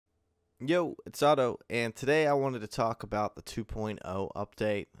Yo, it's Otto, and today I wanted to talk about the 2.0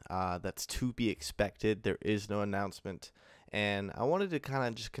 update that's to be expected. There is no announcement, and I wanted to kind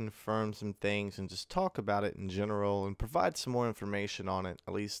of just confirm some things and just talk about it in general and provide some more information on it,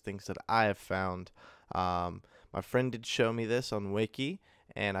 at least things that I have found. My friend did show me this on Wiki,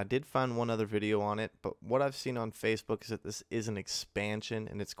 and I did find one other video on it, but what I've seen on Facebook is that this is an expansion,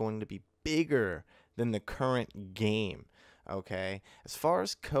 and it's going to be bigger than the current game. Okay, as far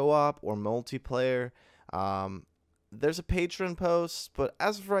as co-op or multiplayer, there's a Patreon post, but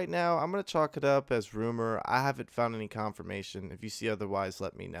as of right now, I'm going to chalk it up as rumor. I haven't found any confirmation. If you see otherwise,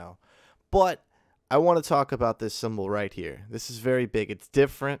 let me know. But I want to talk about this symbol right here. This is very big. It's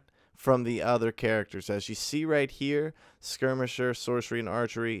different from the other characters. As you see right here, Skirmisher, Sorcery, and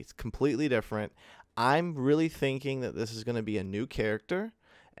Archery, it's completely different. I'm really thinking that this is going to be a new character,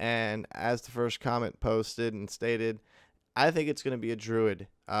 and as the first comment posted and stated, I think it's going to be a druid.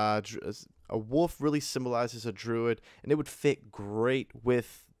 A wolf really symbolizes a druid, and it would fit great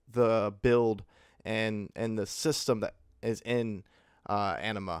with the build and the system that is in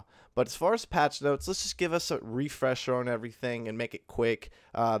Anima. But as far as patch notes, let's just give us a refresher on everything and make it quick.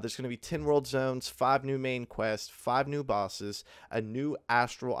 There's going to be 10 world zones, 5 new main quests, 5 new bosses, a new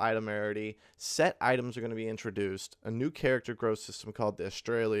astral item rarity, set items are going to be introduced, a new character growth system called the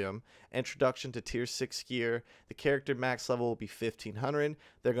Astralium, introduction to tier 6 gear, the character max level will be 1500,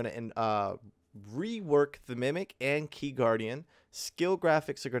 they're going to rework the Mimic and Key Guardian. Skill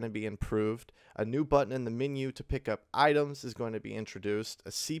graphics are going to be improved. A new button in the menu to pick up items is going to be introduced. A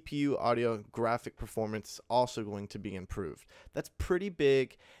CPU, audio, and graphic performance is also going to be improved. That's pretty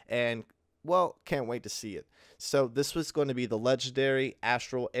big, and well, can't wait to see it. So this was going to be the legendary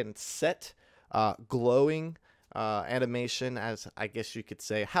astral and set glowing animation, as I guess you could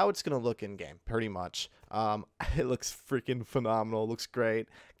say, how it's going to look in game, pretty much. It looks freaking phenomenal. It looks great.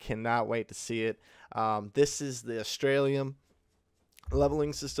 Cannot wait to see it. This is the Astralium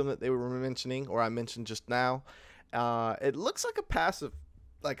leveling system that they were mentioning, or I mentioned just now. It looks like a passive,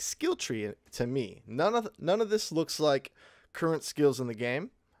 like, skill tree to me. None of this looks like current skills in the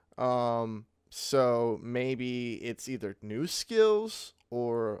game. So maybe it's either new skills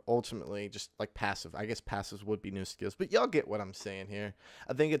or ultimately just like passive. I guess passives would be new skills, but y'all get what I'm saying here.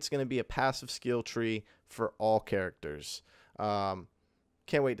 I think it's going to be a passive skill tree for all characters. Can't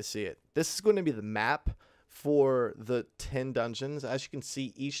wait to see it. This is going to be the map for the 10 dungeons. As you can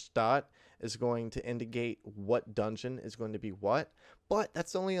see, each dot is going to indicate what dungeon is going to be what, but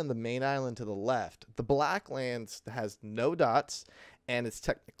that's only on the main island to the left. The Blacklands has no dots, and it's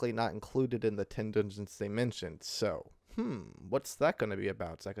technically not included in the 10 dungeons they mentioned. So, what's that going to be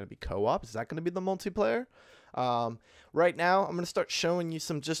about? Is that going to be co-op? Is that going to be the multiplayer? Right now, I'm going to start showing you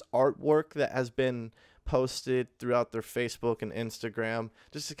some just artwork that has been posted throughout their Facebook and Instagram,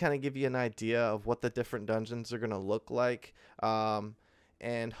 just to kind of give you an idea of what the different dungeons are going to look like.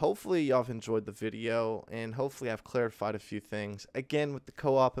 And hopefully y'all have enjoyed the video, and hopefully I've clarified a few things. Again, with the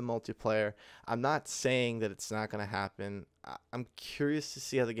co-op and multiplayer, I'm not saying that it's not going to happen. I'm curious to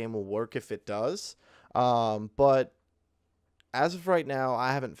see how the game will work if it does. But as of right now,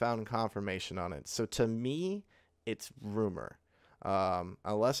 I haven't found confirmation on it. So to me, it's rumor.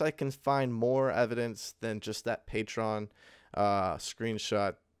 Unless I can find more evidence than just that Patreon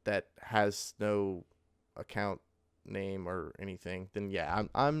screenshot that has no account name or anything, then yeah,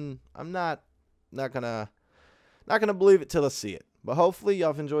 I'm not gonna believe it till I see it. But hopefully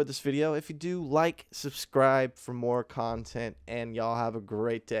y'all have enjoyed this video. If you do, like, subscribe for more content, and y'all have a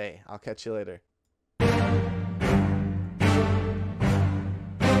great day. I'll catch you later.